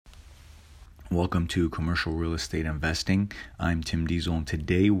Welcome to Commercial Real Estate Investing. I'm Tim Diesel, and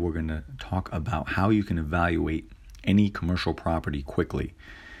today we're going to talk about how you can evaluate any commercial property quickly.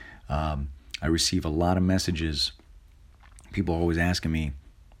 I receive a lot of messages. People are always asking me,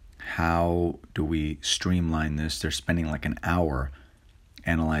 how do we streamline this? They're spending like an hour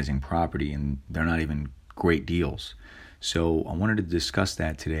analyzing property, and they're not even great deals. So I wanted to discuss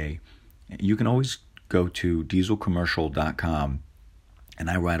that today. You can always go to dieselcommercial.com. And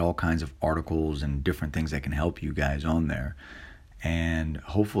I write all kinds of articles and different things that can help you guys on there. And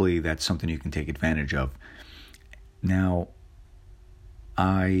hopefully that's something you can take advantage of. Now,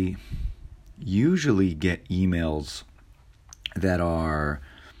 I usually get emails that are,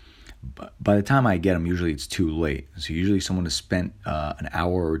 by the time I get them, usually it's too late. So usually someone has spent an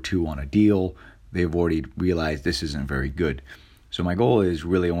hour or two on a deal. They've already realized this isn't very good. So my goal is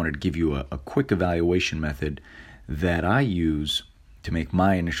really I wanted to give you a quick evaluation method that I use to make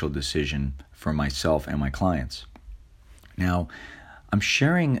my initial decision for myself and my clients. Now, I'm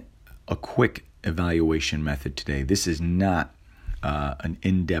sharing a quick evaluation method today. This is not an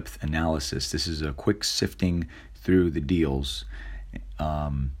in-depth analysis. This is a quick sifting through the deals.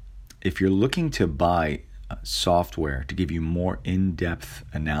 If you're looking to buy software to give you more in-depth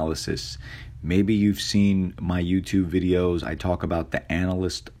analysis, maybe you've seen my YouTube videos. I talk about the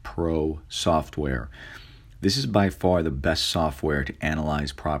Analyst Pro software. This is by far the best software to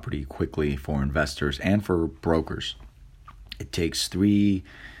analyze property quickly for investors and for brokers. It takes 3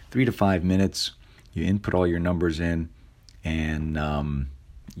 to 5 minutes. You input all your numbers in, and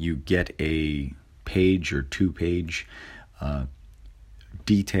you get a page or 2-page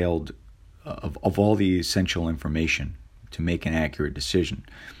detailed of all the essential information to make an accurate decision.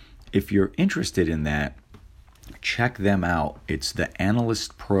 If you're interested in that, check them out. It's the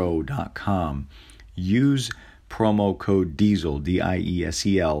analystpro.com. Use promo code DIESEL,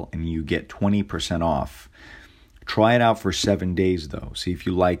 DIESEL, and you get 20% off. Try it out for 7 days, though. See if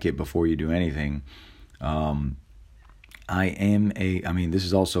you like it before you do anything. This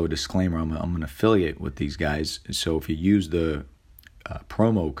is also a disclaimer. I'm an affiliate with these guys. So if you use the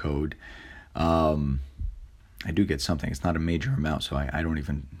promo code, I do get something. It's not a major amount, so I don't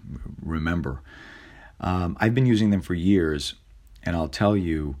even remember. I've been using them for years, and I'll tell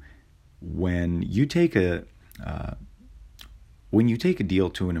you, when you take a deal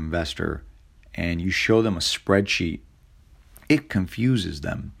to an investor and you show them a spreadsheet, it confuses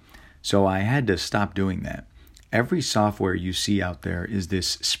them. So I had to stop doing that. Every software you see out there is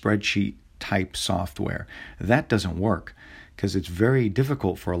this spreadsheet type software. That doesn't work because it's very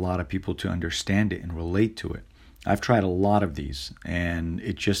difficult for a lot of people to understand it and relate to it. I've tried a lot of these, and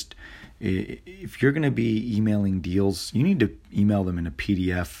if you're going to be emailing deals, you need to email them in a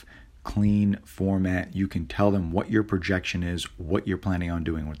PDF clean format. You can tell them what your projection is, what you're planning on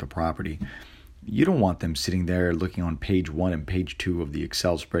doing with the property. You don't want them sitting there looking on page 1 and page 2 of the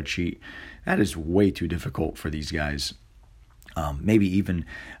Excel spreadsheet. That is way too difficult for these guys. Maybe even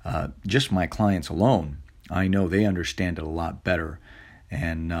just my clients alone, I know they understand it a lot better,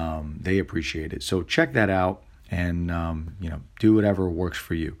 and they appreciate it. So check that out, and do whatever works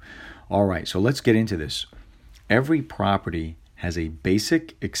for you. All right, so let's get into this. Every property has a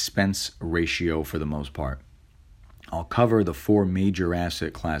basic expense ratio for the most part. I'll cover the 4 major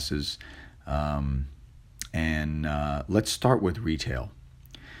asset classes, and let's start with retail.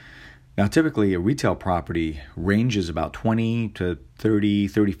 Now, typically, a retail property ranges about 20 to 30,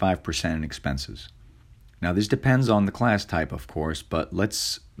 35% in expenses. Now, this depends on the class type, of course, but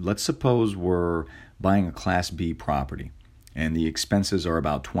let's suppose we're buying a Class B property, and the expenses are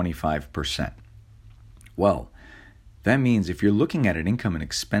about 25%. Well, that means if you're looking at an income and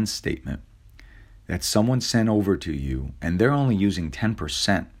expense statement that someone sent over to you and they're only using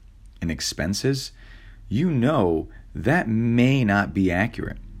 10% in expenses, you know that may not be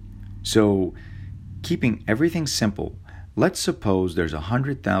accurate. So keeping everything simple, let's suppose there's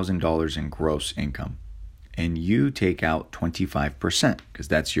 $100,000 in gross income and you take out 25% because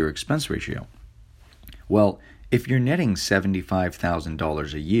that's your expense ratio. Well, if you're netting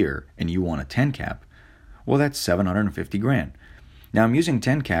 $75,000 a year and you want a 10 cap, well, that's $750,000. Now, I'm using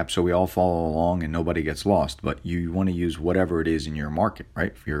 10 cap so we all follow along and nobody gets lost, but you want to use whatever it is in your market,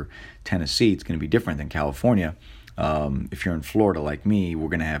 right? If you're Tennessee, it's going to be different than California. If you're in Florida like me, we're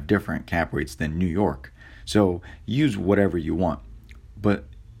going to have different cap rates than New York. So use whatever you want. But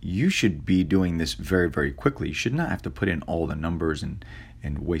you should be doing this very, very quickly. You should not have to put in all the numbers and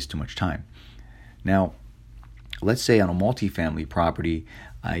waste too much time. Now, let's say on a multifamily property,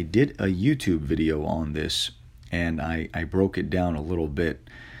 I did a YouTube video on this, and I broke it down a little bit.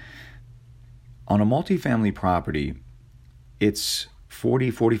 On a multifamily property, it's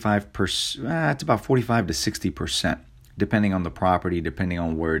 45%, it's about 45 to 60%, depending on the property, depending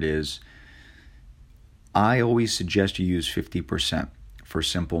on where it is. I always suggest you use 50% for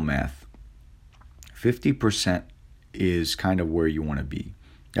simple math. 50% is kind of where you want to be.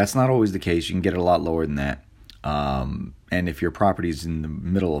 That's not always the case. You can get it a lot lower than that. And if your property is in the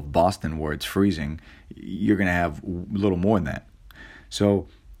middle of Boston where it's freezing, you're going to have a little more than that. So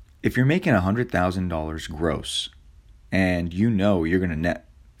if you're making $100,000 gross and you know you're going to net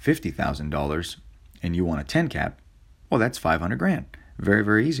 $50,000 and you want a 10 cap, well, that's $500,000. Very,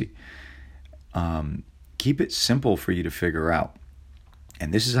 very easy. Keep it simple for you to figure out.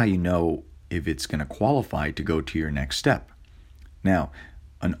 And this is how you know if it's going to qualify to go to your next step. Now,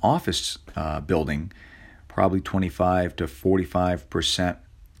 an office building, probably 25 to 45%,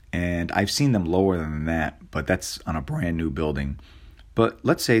 and I've seen them lower than that, but that's on a brand new building. But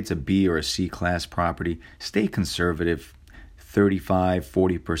let's say it's a B or a C class property. Stay conservative, 35,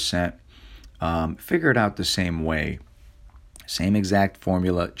 40%. Figure it out the same way. Same exact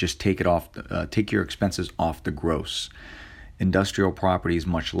formula, just take your expenses off the gross. Industrial properties,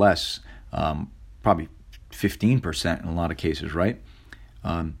 much less, probably 15% in a lot of cases, right?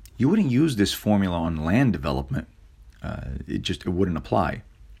 You wouldn't use this formula on land development. It wouldn't apply.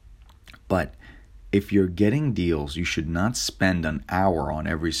 But if you're getting deals, you should not spend an hour on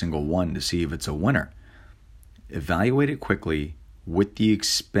every single one to see if it's a winner. Evaluate it quickly with the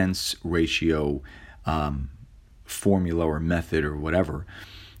expense ratio formula or method or whatever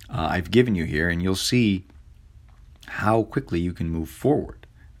I've given you here, and you'll see how quickly you can move forward,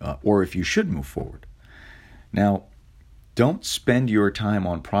 or if you should move forward. Now, don't spend your time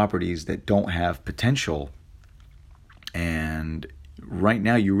on properties that don't have potential, and right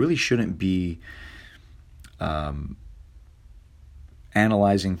now you really shouldn't be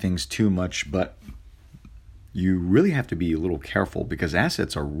analyzing things too much, but you really have to be a little careful because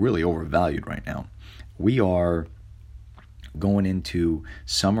assets are really overvalued right now. We are going into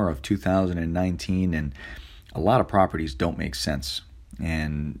summer of 2019, and a lot of properties don't make sense.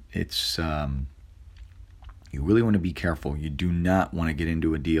 And it's you really want to be careful. You do not want to get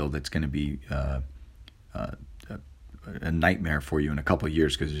into a deal that's going to be a nightmare for you in a couple of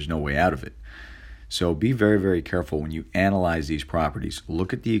years because there's no way out of it. So be very, very careful when you analyze these properties.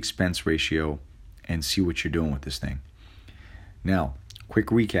 Look at the expense ratio and see what you're doing with this thing. Now, quick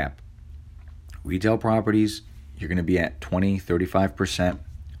recap. Retail properties, you're going to be at 20, 35%.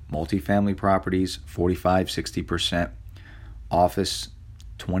 Multifamily properties, 45, 60%. Office,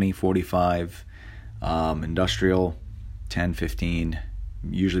 20, 45. Industrial, 10, 15.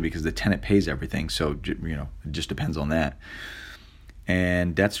 Usually because the tenant pays everything. So, it just depends on that.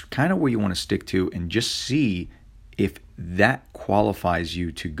 And that's kind of where you want to stick to and just see if that qualifies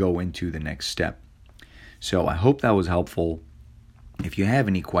you to go into the next step. So I hope that was helpful. If you have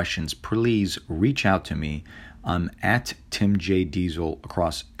any questions, please reach out to me. I'm at Tim J. Diesel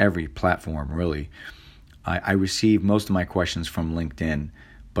across every platform, really. I receive most of my questions from LinkedIn,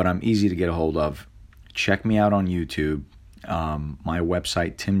 but I'm easy to get a hold of. Check me out on YouTube, my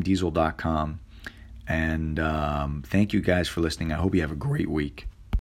website, timdiesel.com. And thank you guys for listening. I hope you have a great week.